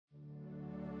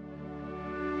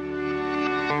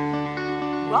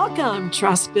Welcome,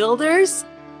 Trust Builders.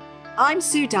 I'm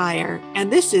Sue Dyer, and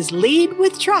this is Lead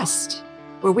with Trust,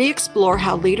 where we explore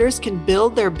how leaders can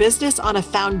build their business on a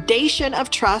foundation of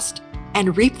trust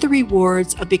and reap the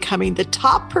rewards of becoming the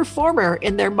top performer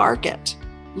in their market.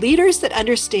 Leaders that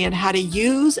understand how to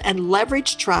use and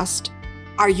leverage trust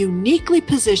are uniquely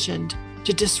positioned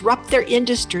to disrupt their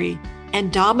industry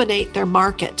and dominate their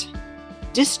market.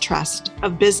 Distrust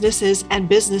of businesses and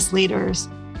business leaders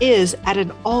is at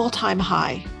an all-time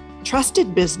high.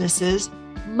 Trusted businesses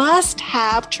must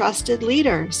have trusted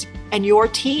leaders, and your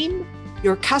team,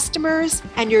 your customers,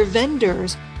 and your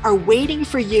vendors are waiting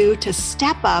for you to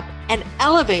step up and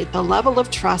elevate the level of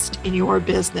trust in your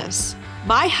business.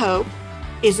 My hope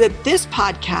is that this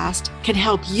podcast can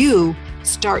help you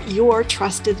start your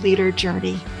trusted leader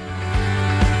journey.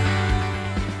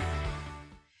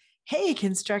 Hey,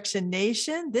 Construction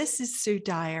Nation, this is Sue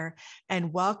Dyer,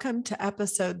 and welcome to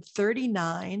episode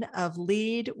 39 of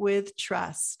Lead with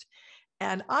Trust.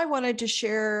 And I wanted to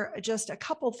share just a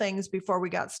couple things before we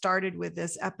got started with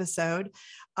this episode.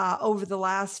 Over the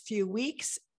last few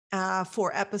weeks,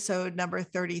 for episode number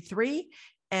 33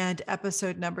 and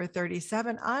episode number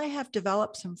 37, I have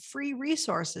developed some free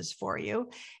resources for you.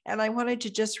 And I wanted to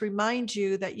just remind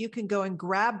you that you can go and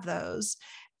grab those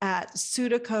at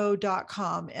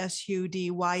sudyco.com, SUDYCO.com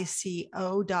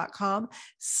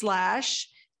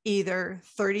 /either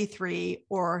 33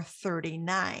 or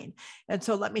 39. And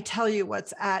so let me tell you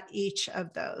what's at each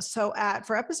of those. So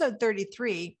for episode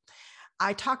 33,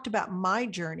 I talked about my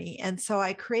journey. And so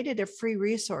I created a free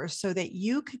resource so that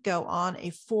you could go on a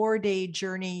 4-day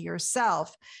journey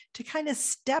yourself to kind of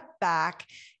step back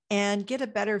and get a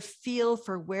better feel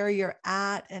for where you're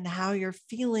at and how you're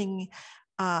feeling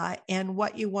and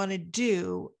what you want to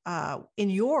do in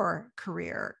your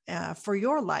career for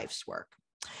your life's work.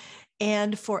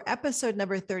 And for episode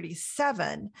number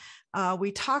 37,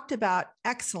 we talked about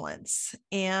excellence.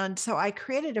 And so I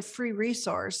created a free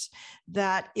resource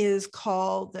that is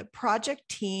called the Project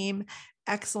Team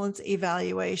Excellence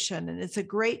Evaluation. And it's a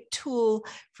great tool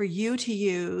for you to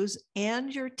use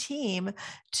and your team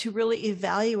to really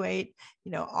evaluate,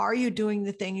 are you doing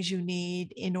the things you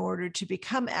need in order to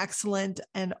become excellent,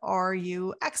 and are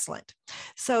you excellent?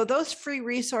 So those free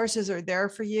resources are there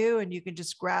for you, and you can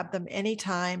just grab them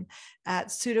anytime at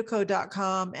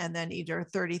sudyco.com and then either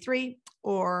 33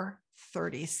 or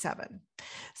 37.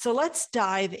 So let's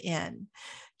dive in.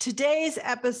 Today's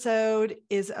episode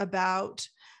is about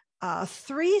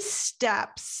 3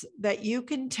 steps that you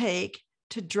can take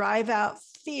to drive out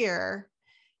fear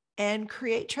and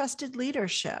create trusted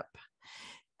leadership.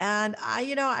 And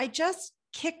I just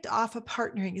kicked off a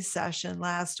partnering session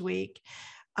last week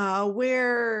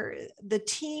where the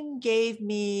team gave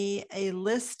me a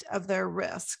list of their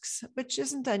risks, which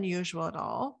isn't unusual at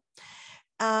all.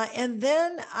 And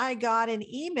then I got an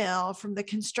email from the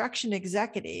construction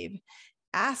executive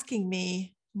asking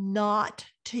me not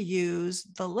to use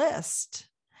the list.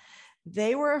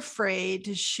 They were afraid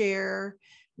to share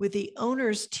with the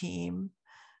owner's team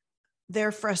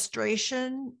their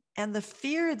frustration and the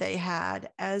fear they had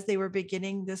as they were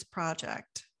beginning this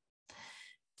project.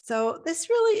 So this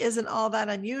really isn't all that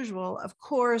unusual. Of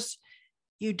course,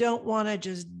 you don't want to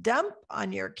just dump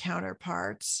on your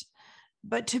counterparts,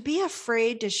 but to be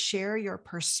afraid to share your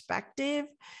perspective,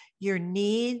 your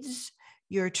needs,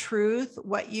 your truth,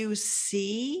 what you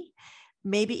see,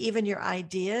 maybe even your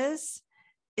ideas,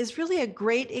 is really a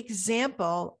great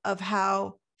example of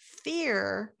how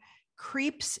fear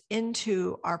creeps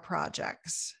into our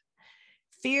projects.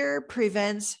 Fear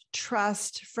prevents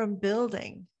trust from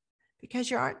building because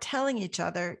you aren't telling each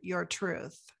other your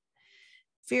truth.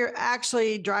 Fear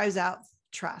actually drives out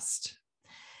trust,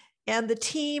 and the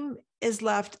team is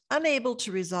left unable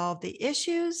to resolve the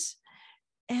issues,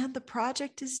 and the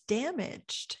project is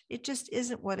damaged. It just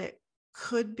isn't what it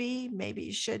could be,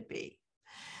 maybe should be.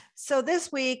 So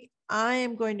this week, I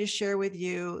am going to share with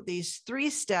you these 3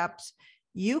 steps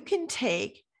you can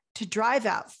take to drive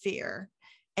out fear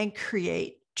and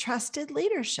create trusted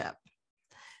leadership.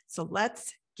 So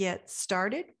let's get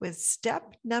started with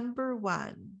step number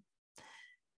 1.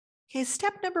 Okay,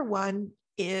 step number 1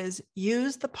 is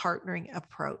use the partnering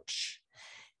approach.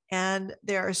 And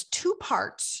there's 2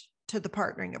 parts to the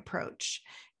partnering approach.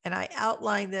 And I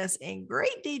outline this in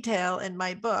great detail in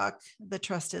my book, The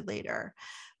Trusted Leader.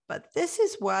 But this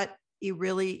is what you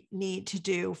really need to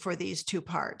do for these 2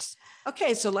 parts.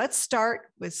 Okay, so let's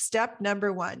start with step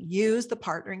number 1, use the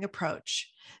partnering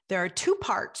approach. There are 2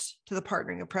 parts to the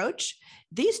partnering approach.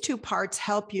 These 2 parts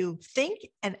help you think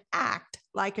and act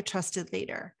like a trusted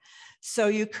leader. So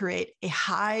you create a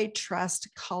high trust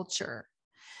culture.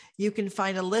 You can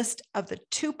find a list of the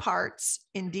 2 parts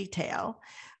in detail,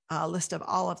 a list of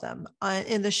all of them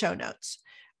in the show notes,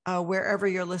 wherever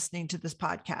you're listening to this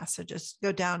podcast. So just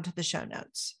go down to the show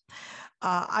notes.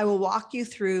 I will walk you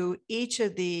through each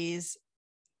of these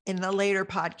in the later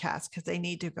podcast because they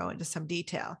need to go into some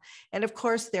detail. And of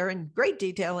course, they're in great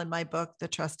detail in my book, The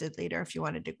Trusted Leader, if you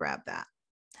wanted to grab that.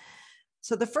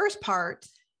 So the first part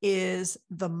is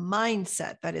the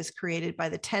mindset that is created by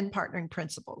the 10 partnering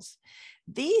principles.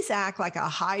 These act like a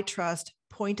high trust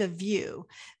point of view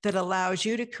that allows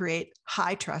you to create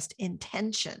high trust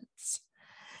intentions.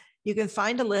 You can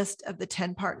find a list of the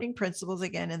 10 partnering principles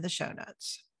again in the show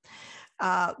notes.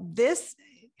 This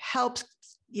helps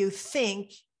you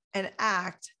think and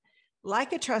act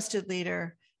like a trusted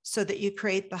leader so that you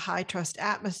create the high trust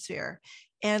atmosphere.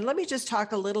 And let me just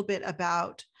talk a little bit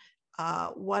about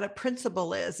what a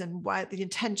principle is and why the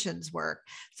intentions work.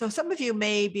 So some of you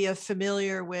may be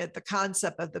familiar with the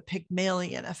concept of the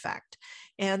Pygmalion effect.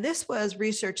 And this was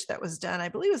research that was done, I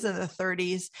believe it was in the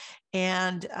 30s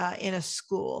and in a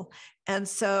school. And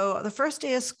so the first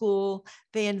day of school,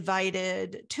 they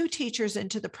invited 2 teachers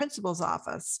into the principal's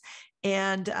office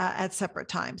and at separate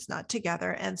times, not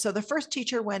together. And so the first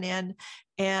teacher went in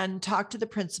and talked to the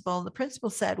principal, and the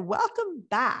principal said, "Welcome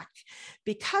back.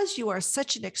 Because you are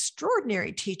such an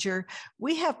extraordinary teacher,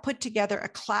 we have put together a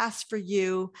class for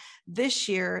you this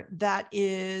year that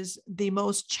is the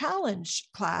most challenged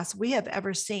class we have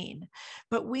ever seen.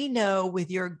 But we know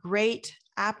with your great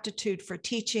aptitude for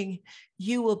teaching,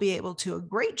 you will be able to do a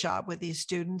great job with these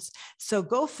students. So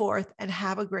go forth and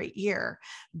have a great year."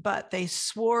 But they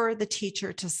swore the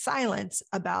teacher to silence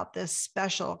about this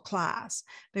special class.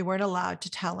 They weren't allowed to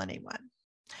tell anyone.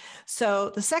 So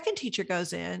the second teacher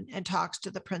goes in and talks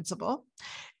to the principal,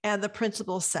 and the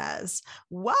principal says,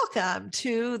 "Welcome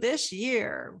to this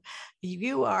year.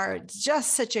 You are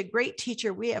just such a great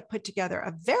teacher. We have put together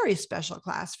a very special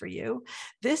class for you.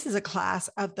 This is a class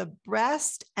of the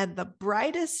best and the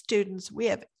brightest students we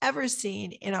have ever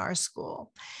seen in our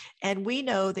school. And we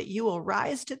know that you will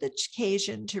rise to the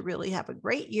occasion to really have a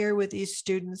great year with these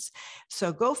students.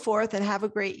 So go forth and have a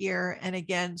great year." And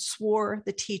again, swore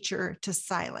the teacher to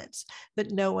silence,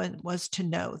 that no one was to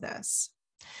know this.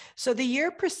 So the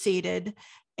year proceeded,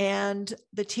 and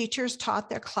the teachers taught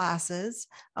their classes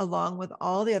along with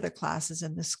all the other classes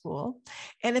in the school.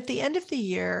 And at the end of the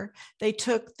year, they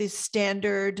took the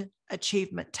standard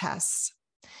achievement tests.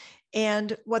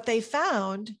 And what they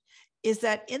found is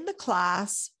that in the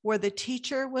class where the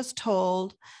teacher was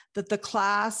told that the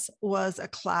class was a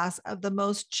class of the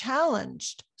most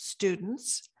challenged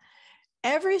students,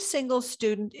 every single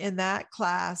student in that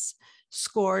class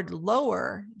scored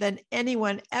lower than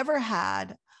anyone ever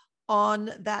had on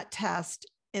that test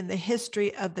in the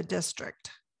history of the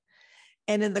district.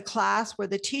 And in the class where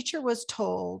the teacher was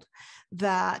told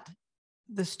that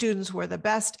the students were the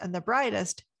best and the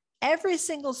brightest, every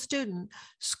single student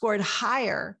scored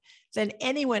higher than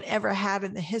anyone ever had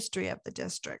in the history of the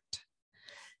district.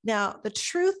 Now, the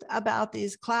truth about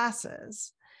these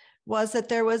classes was that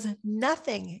there was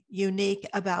nothing unique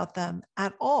about them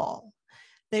at all.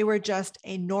 They were just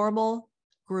a normal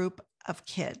group of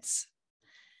kids.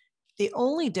 The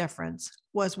only difference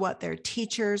was what their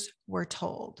teachers were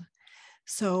told.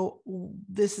 So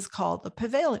this is called the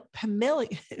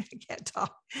Pygmalion. I can't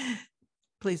talk.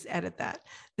 Please edit that.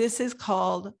 This is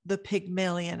called the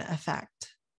Pygmalion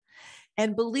effect.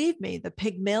 And believe me, the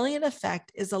Pygmalion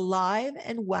effect is alive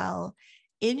and well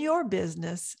in your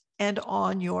business and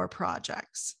on your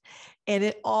projects. And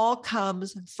it all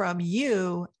comes from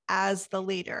you as the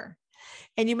leader.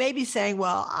 And you may be saying,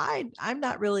 "Well, I'm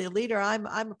not really a leader. I'm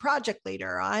a project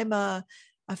leader. I'm a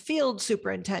field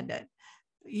superintendent."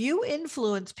 You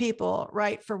influence people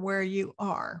right from where you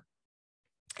are.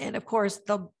 And of course,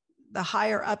 the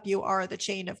higher up you are the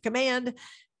chain of command,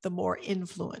 the more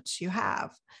influence you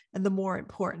have, and the more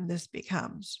important this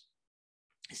becomes.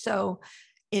 So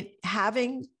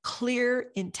having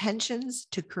clear intentions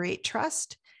to create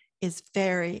trust is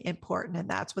very important. And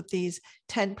that's what these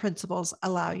 10 principles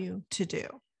allow you to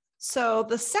do. So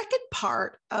the second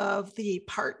part of the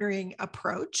partnering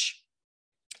approach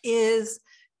is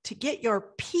to get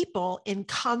your people in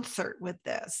concert with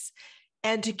this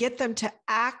and to get them to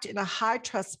act in a high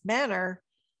trust manner,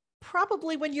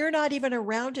 probably when you're not even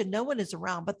around and no one is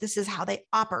around, but this is how they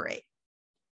operate.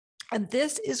 And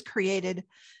this is created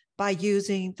by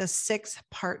using the 6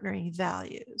 partnering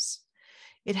values.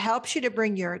 It helps you to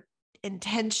bring your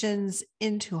intentions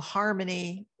into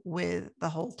harmony with the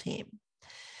whole team.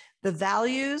 The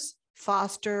values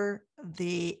foster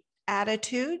the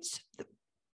attitudes,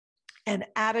 and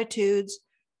attitudes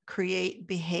create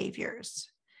behaviors.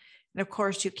 And of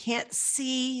course, you can't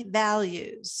see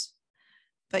values,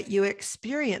 but you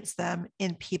experience them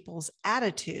in people's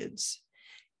attitudes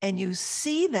and you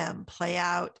see them play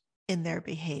out in their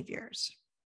behaviors.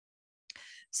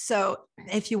 So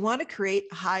if you want to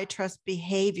create high trust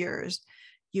behaviors,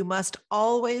 you must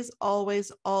always,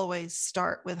 always, always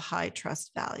start with high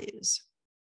trust values.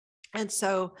 And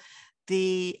so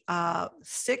the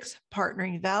 6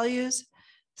 partnering values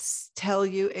tell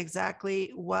you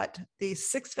exactly what these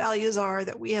 6 values are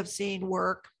that we have seen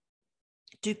work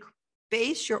to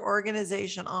base your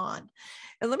organization on.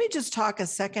 And let me just talk a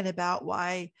second about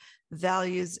why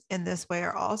values in this way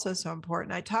are also so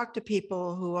important. I talk to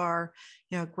people who are,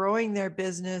 growing their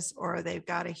business, or they've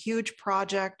got a huge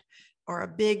project or a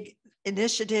big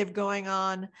initiative going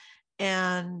on.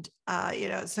 And,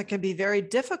 so it can be very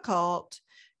difficult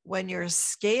when you're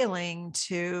scaling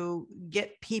to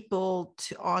get people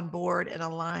on board and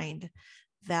aligned.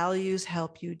 Values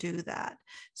help you do that,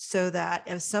 so that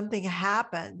if something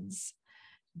happens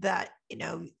that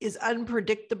is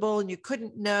unpredictable and you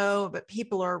couldn't know, but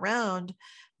people are around,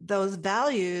 those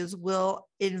values will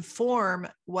inform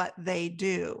what they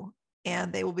do,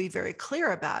 and they will be very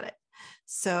clear about it.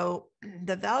 So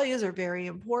the values are very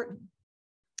important.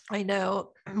 I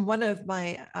know one of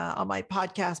my on my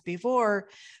podcast before,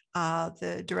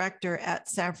 the director at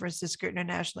San Francisco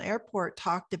International Airport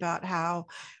talked about how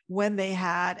when they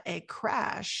had a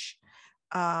crash,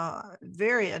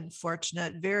 very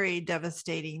unfortunate, very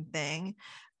devastating thing,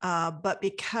 but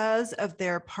because of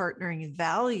their partnering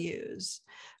values,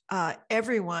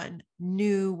 everyone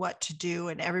knew what to do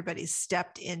and everybody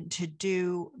stepped in to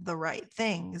do the right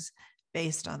things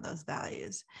based on those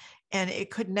values. And it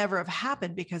could never have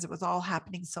happened because it was all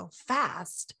happening so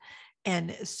fast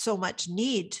and so much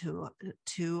need to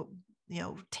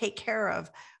take care of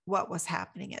what was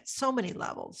happening at so many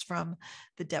levels, from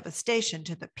the devastation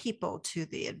to the people, to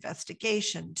the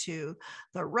investigation, to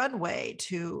the runway,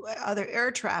 to other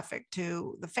air traffic,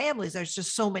 to the families. There's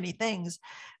just so many things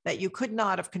that you could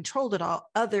not have controlled it all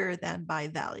other than by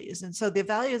values. And so the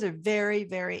values are very,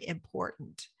 very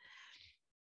important.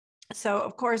 So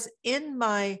of course, in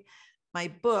my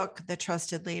book, The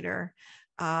Trusted Leader,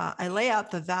 I lay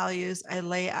out the values, I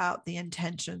lay out the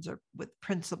intentions with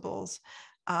principles,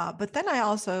 but then I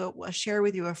also will share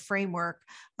with you a framework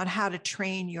on how to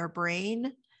train your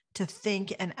brain to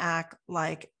think and act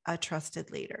like a trusted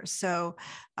leader. So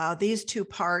these 2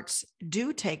 parts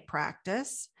do take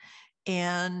practice.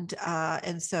 And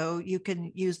so you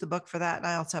can use the book for that. And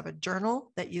I also have a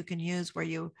journal that you can use where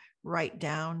you write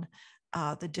down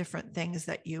the different things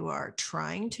that you are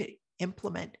trying to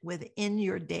implement within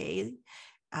your day,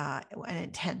 an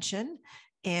intention,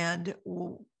 and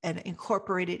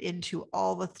incorporate it into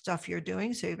all the stuff you're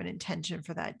doing. So you have an intention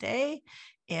for that day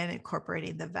and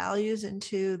incorporating the values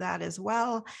into that as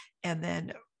well. And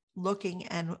then looking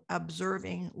and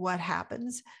observing what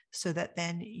happens, so that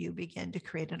then you begin to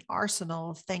create an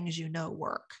arsenal of things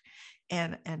work,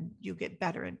 and you get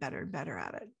better and better and better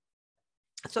at it.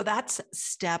 So that's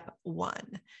step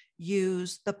 1,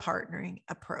 use the partnering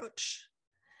approach.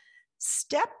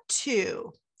 Step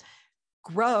 2,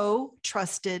 grow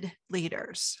trusted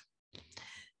leaders.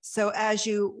 So as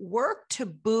you work to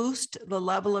boost the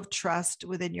level of trust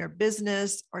within your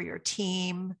business or your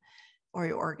team or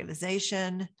your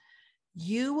organization,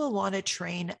 you will want to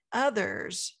train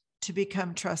others to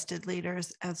become trusted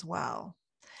leaders as well.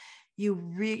 You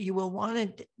will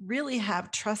want to really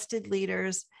have trusted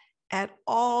leaders at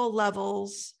all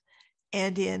levels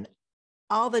and in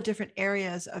all the different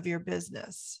areas of your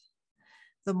business.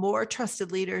 The more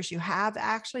trusted leaders you have,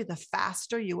 actually, the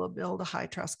faster you will build a high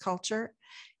trust culture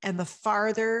and the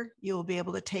farther you will be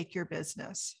able to take your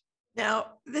business.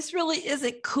 Now, this really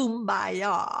isn't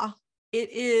kumbaya.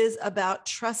 It is about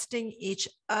trusting each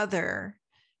other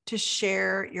to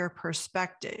share your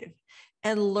perspective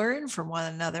and learn from one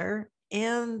another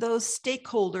and those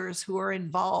stakeholders who are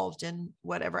involved in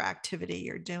whatever activity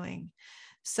you're doing,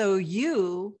 so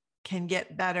you can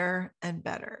get better and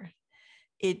better.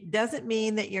 It doesn't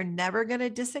mean that you're never going to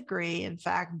disagree. In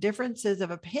fact, differences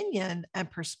of opinion and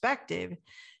perspective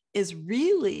is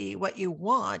really what you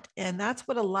want. And that's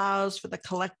what allows for the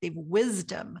collective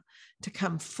wisdom to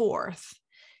come forth.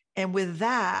 And with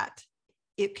that,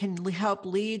 it can help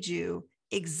lead you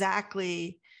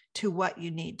exactly to what you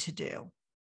need to do.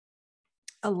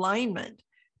 Alignment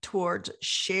towards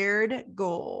shared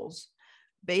goals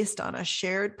based on a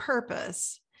shared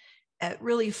purpose, it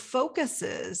really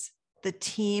focuses the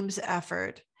team's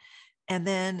effort, and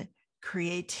then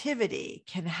creativity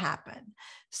can happen.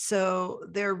 So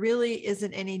there really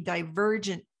isn't any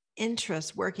divergent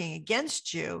interest working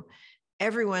against you.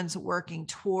 everyone's working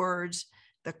towards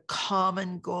the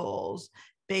common goals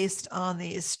based on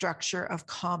the structure of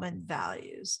common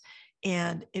values.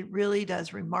 And it really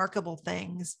does remarkable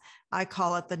things. I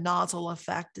call it the nozzle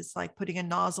effect. It's like putting a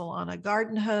nozzle on a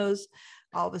garden hose.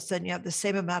 All of a sudden you have the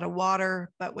same amount of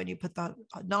water, but when you put the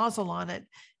nozzle on it,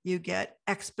 you get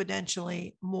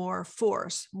exponentially more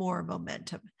force, more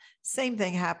momentum. Same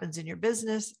thing happens in your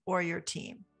business or your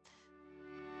team.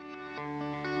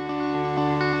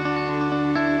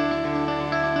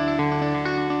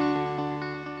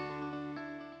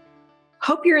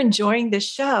 Hope you're enjoying this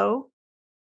show.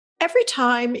 Every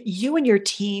time you and your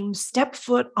team step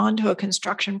foot onto a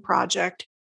construction project,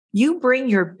 you bring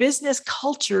your business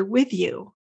culture with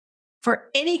you. For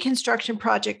any construction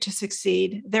project to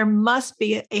succeed, there must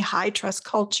be a high trust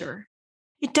culture.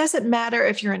 It doesn't matter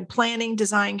if you're in planning,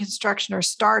 design, construction, or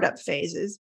startup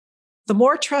phases. The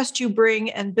more trust you bring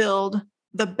and build,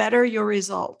 the better your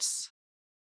results.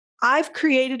 I've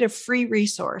created a free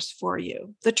resource for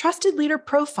you, the Trusted Leader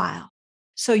Profile,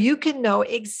 so you can know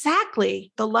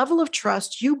exactly the level of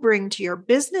trust you bring to your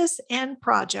business and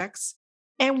projects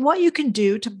and what you can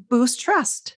do to boost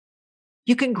trust.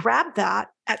 You can grab that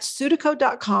at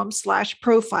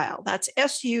sudyco.com/profile. That's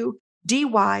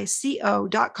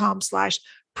SUDYCO.com/profile,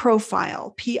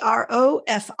 PROFILE.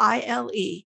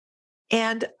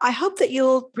 And I hope that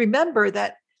you'll remember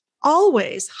that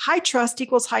always high trust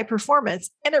equals high performance,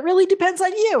 and it really depends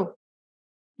on you.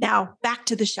 Now, back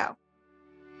to the show.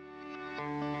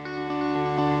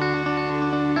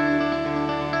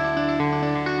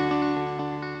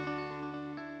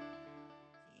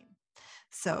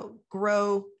 So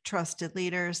grow trusted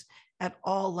leaders at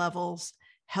all levels,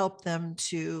 help them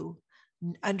to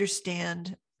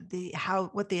understand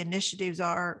what the initiatives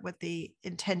are, what the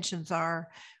intentions are,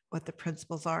 what the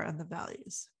principles are, and the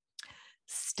values.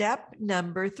 Step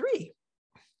number 3,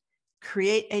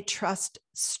 create a trust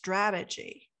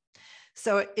strategy.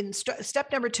 So in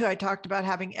step number 2, I talked about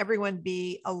having everyone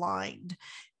be aligned.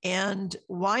 And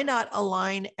why not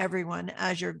align everyone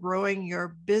as you're growing your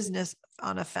business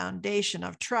on a foundation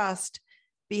of trust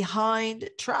behind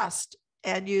trust,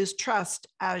 and use trust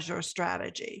as your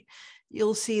strategy?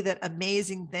 You'll see that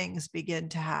amazing things begin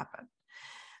to happen.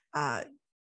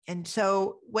 And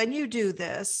so when you do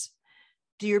this,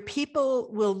 your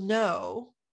people will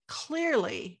know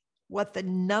clearly what the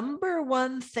number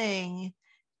one thing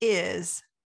is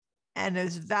and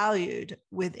is valued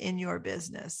within your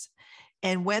business.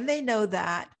 And when they know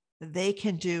that, they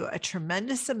can do a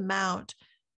tremendous amount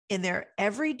in their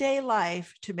everyday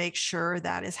life to make sure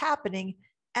that is happening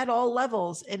at all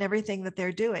levels in everything that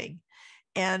they're doing.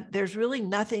 And there's really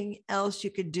nothing else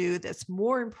you can do that's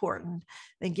more important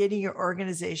than getting your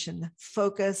organization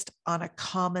focused on a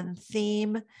common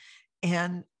theme.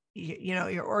 And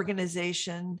your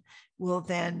organization will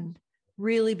then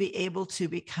really be able to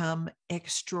become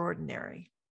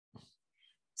extraordinary.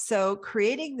 So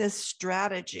creating this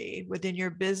strategy within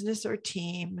your business or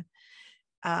team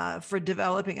for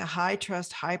developing a high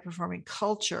trust, high performing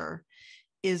culture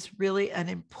is really an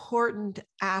important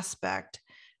aspect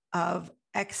of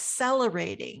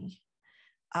accelerating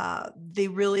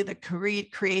the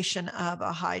creation of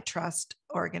a high trust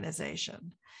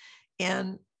organization.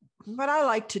 And what I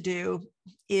like to do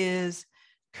is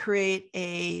create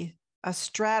a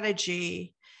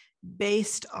strategy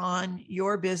based on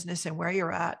your business and where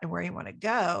you're at and where you want to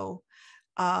go,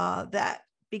 that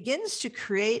begins to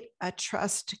create a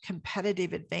trust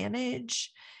competitive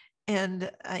advantage. And,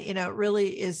 it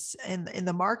really is in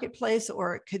the marketplace,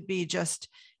 or it could be just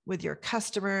with your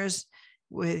customers,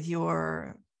 with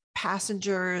your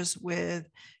passengers, with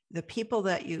the people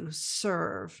that you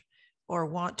serve or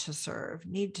want to serve,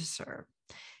 need to serve.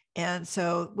 And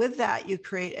so with that, you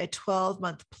create a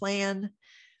 12-month plan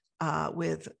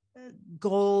with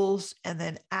goals and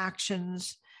then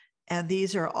actions. And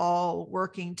these are all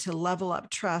working to level up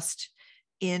trust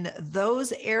in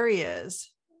those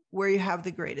areas where you have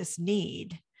the greatest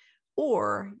need,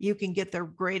 or you can get the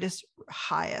greatest,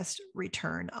 highest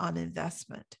return on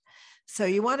investment. So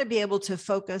you want to be able to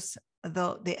focus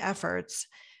the efforts.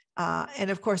 And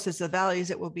of course, as the values,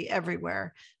 it will be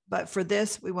everywhere. But for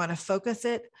this, we want to focus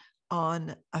it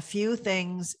on a few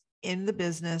things in the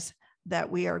business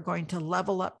that we are going to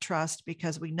level up trust,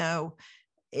 because we know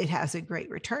it has a great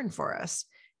return for us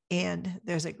and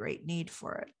there's a great need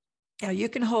for it. Now, you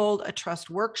can hold a trust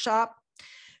workshop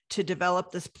to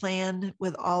develop this plan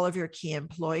with all of your key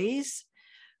employees,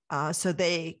 so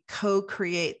they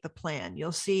co-create the plan.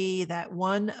 You'll see that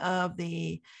one of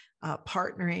the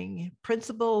partnering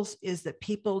principles is that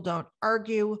people don't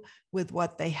argue with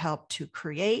what they help to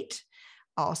create.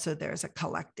 Also, there's a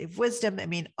collective wisdom. I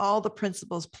mean, all the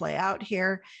principles play out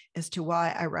here as to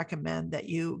why I recommend that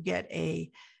you get a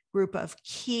group of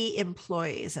key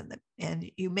employees,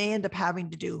 and you may end up having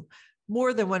to do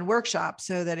more than one workshop,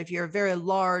 so that if you're a very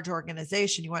large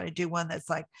organization, you want to do one that's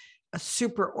like a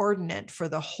superordinate for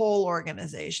the whole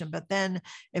organization. But then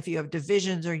if you have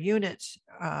divisions or units,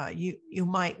 you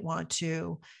might want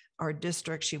to, or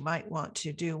districts, you might want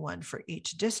to do one for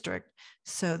each district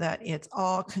so that it's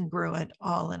all congruent,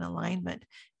 all in alignment,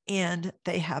 and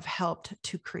they have helped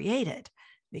to create it,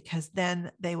 because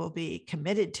then they will be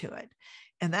committed to it.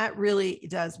 And that really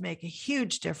does make a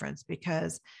huge difference,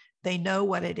 because they know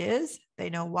what it is,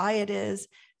 they know why it is,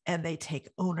 and they take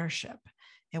ownership.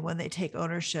 And when they take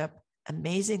ownership,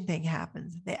 amazing thing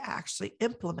happens. They actually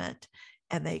implement,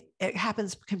 and it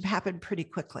can happen pretty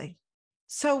quickly.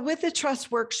 So with the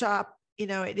trust workshop,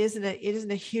 it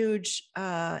isn't a huge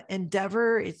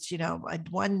endeavor. It's, a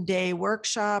 1-day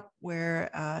workshop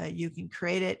where you can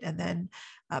create it, and then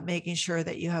making sure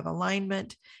that you have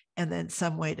alignment, and then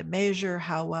some way to measure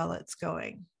how well it's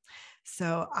going.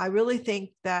 So I really think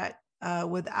that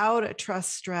without a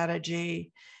trust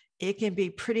strategy, it can be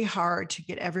pretty hard to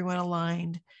get everyone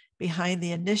aligned behind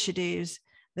the initiatives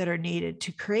that are needed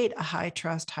to create a high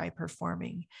trust, high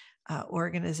performing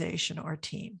organization or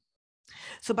team.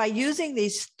 So by using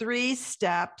these 3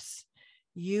 steps,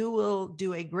 you will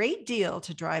do a great deal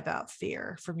to drive out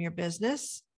fear from your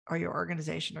business or your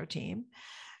organization or team.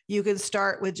 You can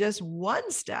start with just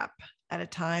 1 step at a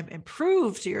time and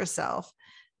prove to yourself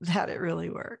that it really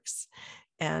works.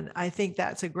 And I think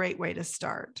that's a great way to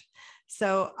start.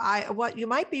 So what you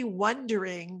might be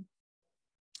wondering,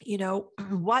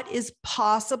 what is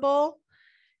possible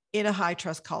in a high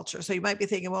trust culture? So you might be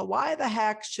thinking, well, why the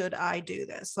heck should I do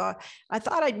this? So I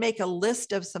thought I'd make a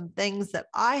list of some things that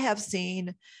I have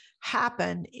seen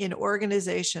happen in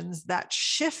organizations that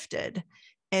shifted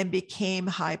and became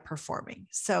high performing.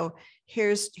 So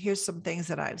here's some things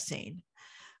that I've seen.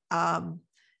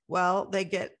 Well, they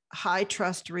get high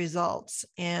trust results,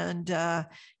 and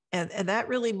that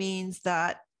really means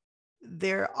that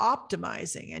they're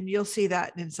optimizing, and you'll see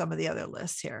that in some of the other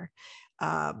lists here.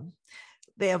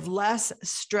 They have less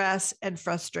stress and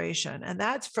frustration, and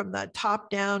that's from the top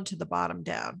down to the bottom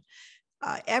down.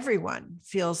 Everyone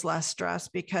feels less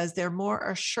stressed because they're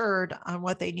more assured on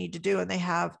what they need to do, and they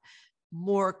have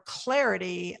more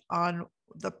clarity on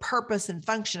the purpose and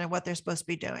function and what they're supposed to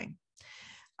be doing.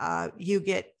 You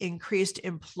get increased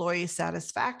employee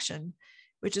satisfaction,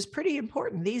 which is pretty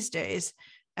important these days,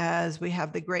 as we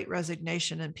have the Great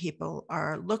Resignation and people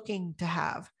are looking to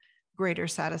have greater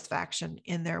satisfaction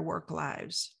in their work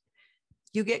lives.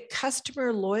 You get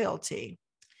customer loyalty.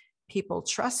 People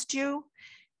trust you,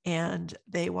 and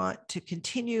they want to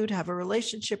continue to have a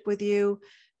relationship with you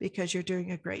because you're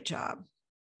doing a great job.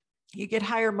 You get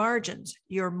higher margins.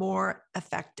 You're more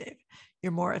effective.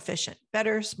 You're more efficient,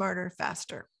 better, smarter,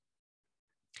 faster.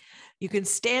 You can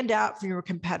stand out from your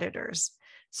competitors.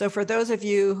 So for those of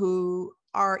you who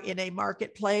are in a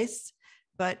marketplace,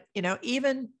 but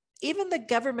even the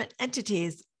government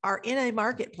entities are in a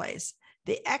marketplace,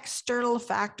 the external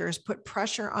factors put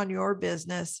pressure on your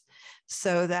business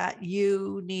so that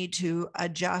you need to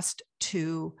adjust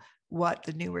to what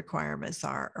the new requirements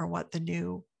are or what the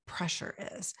new pressure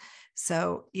is.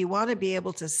 So you want to be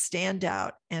able to stand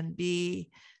out and be,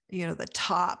 the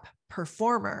top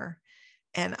performer.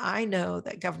 And I know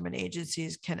that government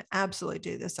agencies can absolutely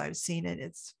do this. I've seen it.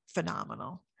 It's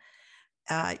phenomenal.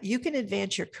 You can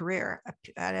advance your career.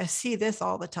 And I see this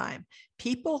all the time.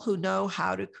 People who know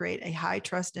how to create a high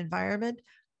trust environment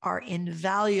are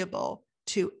invaluable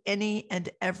to any and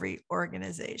every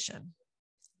organization.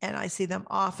 And I see them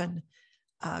often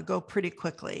go pretty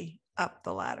quickly up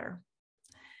the ladder.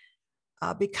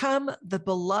 Become the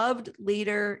beloved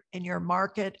leader in your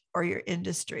market or your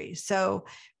industry. So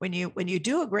when you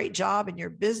do a great job in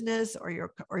your business or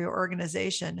your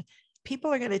organization,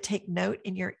 people are going to take note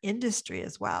in your industry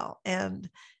as well. And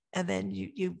then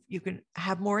you can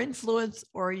have more influence,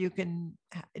 or you can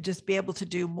just be able to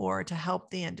do more to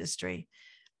help the industry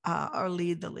or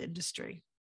lead the industry.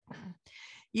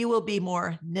 You will be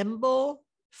more nimble,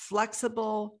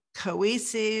 flexible,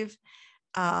 cohesive,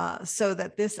 so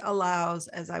that this allows,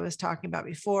 as I was talking about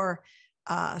before,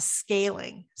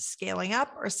 scaling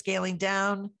up or scaling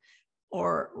down,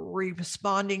 or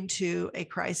responding to a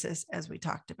crisis, as we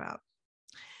talked about.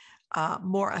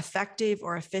 More effective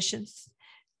or efficient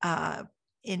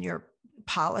in your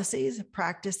policies,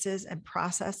 practices, and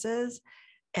processes,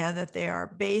 and that they are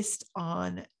based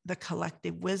on the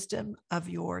collective wisdom of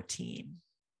your team.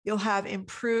 You'll have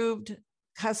improved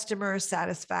Customer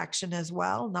satisfaction as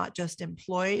well, not just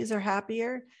employees are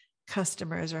happier,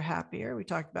 customers are happier. We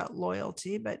talked about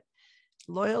loyalty, but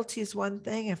loyalty is one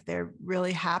thing. If they're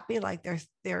really happy, like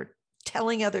they're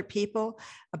telling other people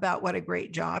about what a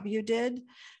great job you did,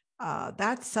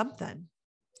 that's something.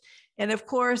 And of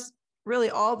course, really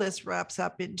all this wraps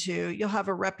up into you'll have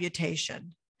a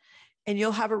reputation, and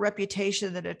you'll have a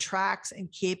reputation that attracts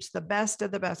and keeps the best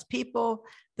of the best people,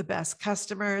 the best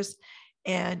customers,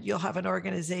 and you'll have an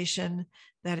organization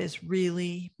that is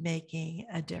really making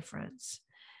a difference.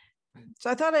 So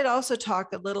I thought I'd also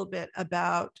talk a little bit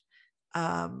about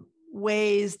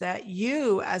ways that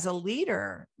you as a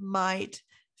leader might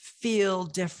feel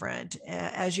different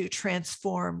as you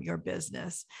transform your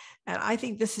business. And I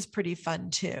think this is pretty fun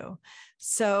too.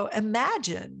 So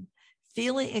imagine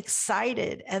feeling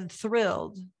excited and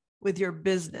thrilled with your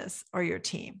business or your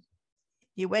team.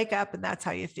 You wake up and that's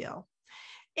how you feel.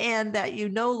 And that you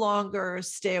no longer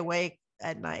stay awake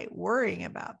at night worrying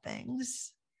about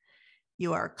things.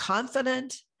 You are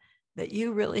confident that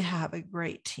you really have a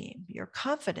great team. You're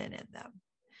confident in them.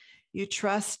 You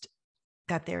trust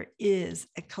that there is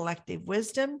a collective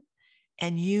wisdom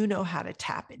and you know how to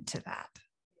tap into that.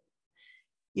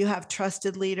 You have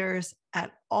trusted leaders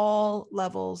at all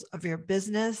levels of your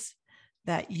business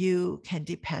that you can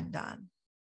depend on.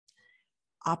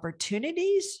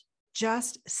 Opportunities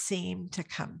just seem to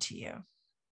come to you.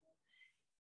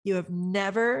 You have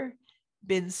never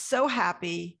been so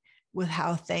happy with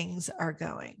how things are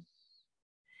going.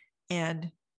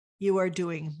 And you are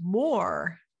doing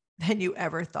more than you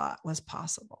ever thought was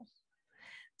possible.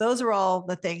 Those are all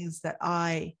the things that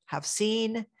I have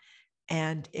seen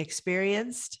and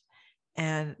experienced.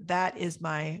 And that is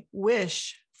my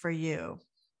wish for you.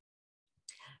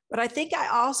 But I think I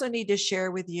also need to share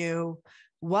with you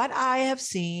what I have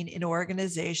seen in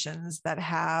organizations that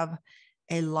have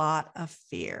a lot of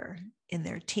fear in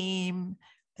their team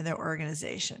and their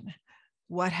organization.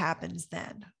 What happens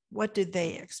then? What do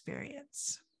they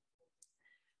experience?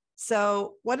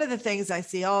 So one of the things I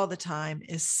see all the time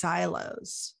is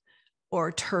silos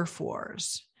or turf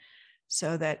wars,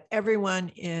 so that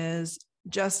everyone is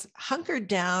just hunkered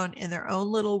down in their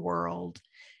own little world,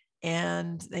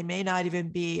 and they may not even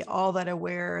be all that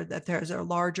aware that there's a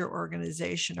larger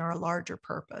organization or a larger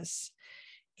purpose,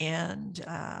 and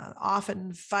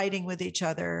often fighting with each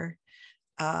other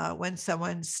when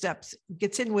someone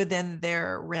gets in within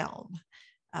their realm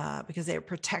because they're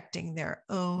protecting their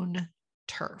own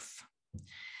turf.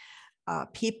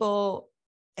 People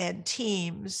and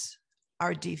teams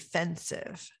are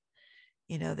defensive.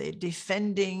 You know, they're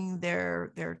defending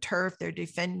their turf, they're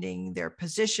defending their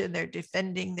position, they're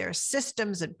defending their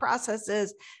systems and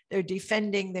processes, they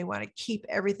want to keep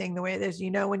everything the way it is.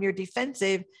 You know, when you're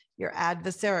defensive, you're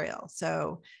adversarial.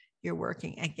 So you're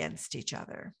working against each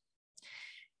other.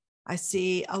 I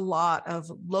see a lot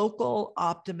of local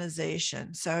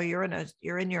optimization. So you're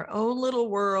in your own little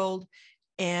world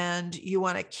and you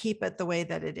want to keep it the way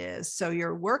that it is. So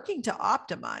you're working to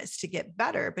optimize to get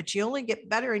better, but you only get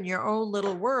better in your own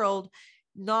little world,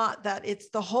 not that it's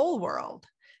the whole world.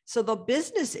 So the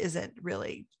business isn't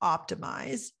really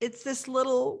optimized. It's this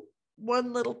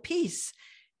one little piece.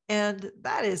 And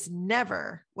that is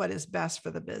never what is best for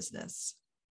the business.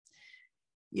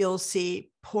 You'll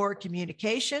see poor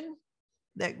communication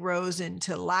that grows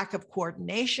into lack of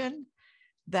coordination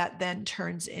that then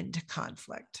turns into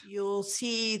conflict. You'll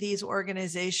see these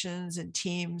organizations and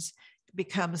teams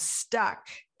become stuck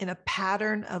in a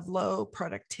pattern of low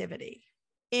productivity.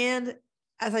 And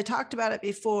as I talked about it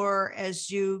before,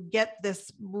 as you get this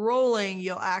rolling,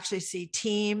 you'll actually see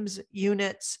teams,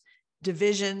 units,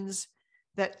 divisions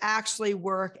that actually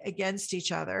work against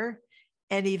each other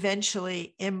and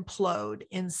eventually implode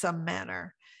in some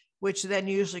manner, which then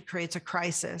usually creates a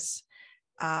crisis.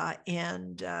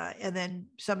 And then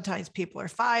sometimes people are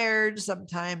fired.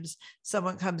 Sometimes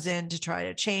someone comes in to try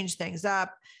to change things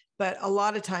up. But a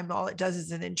lot of time, all it does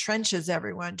is it entrenches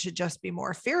everyone to just be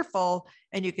more fearful.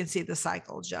 And you can see the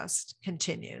cycle just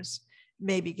continues,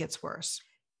 maybe gets worse.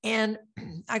 And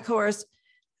of course,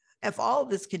 if all of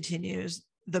this continues,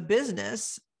 the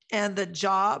business and the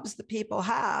jobs the people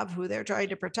have who they're trying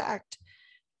to protect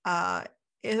are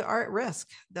at risk.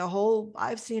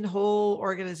 I've seen whole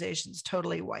organizations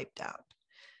totally wiped out.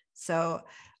 So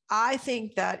I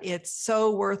think that it's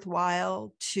so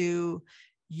worthwhile to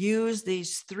use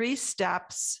these 3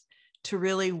 steps to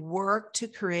really work to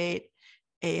create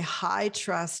a high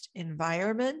trust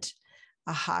environment,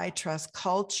 a high trust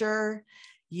culture,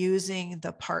 using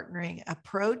the partnering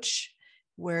approach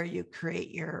where you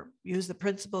use the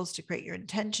principles to create your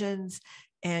intentions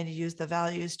and use the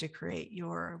values to create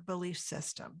your belief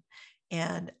system.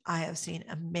 and I have seen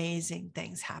amazing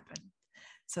things happen.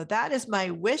 So that is my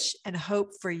wish and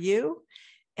hope for you.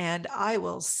 And I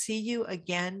will see you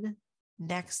again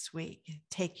next week.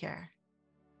 Take care.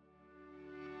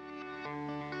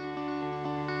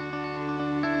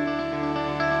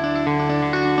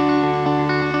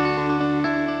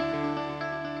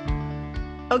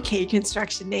 Okay,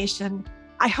 Construction Nation,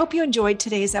 I hope you enjoyed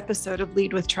today's episode of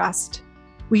Lead with Trust.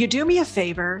 Will you do me a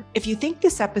favor? If you think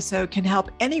this episode can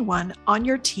help anyone on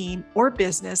your team or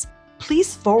business,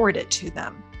 please forward it to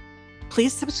them.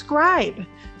 Please subscribe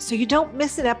so you don't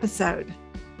miss an episode.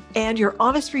 And your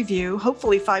honest review,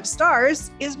 hopefully 5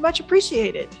 stars, is much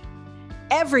appreciated.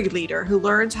 Every leader who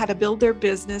learns how to build their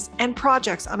business and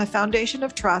projects on a foundation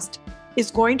of trust is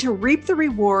going to reap the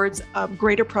rewards of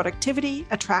greater productivity,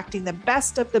 attracting the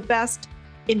best of the best,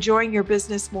 enjoying your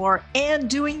business more, and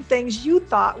doing things you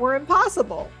thought were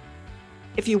impossible.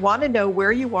 If you want to know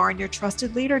where you are in your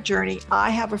trusted leader journey, I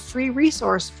have a free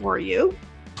resource for you.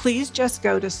 Please just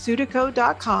go to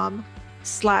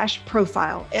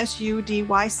sudyco.com/profile,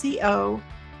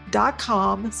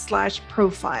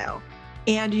 sudyco.com/profile.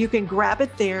 And you can grab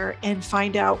it there and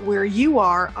find out where you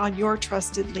are on your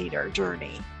trusted leader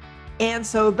journey. And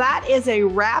so that is a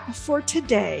wrap for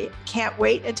today. Can't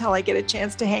wait until I get a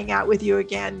chance to hang out with you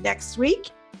again next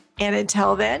week. And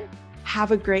until then,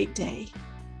 have a great day.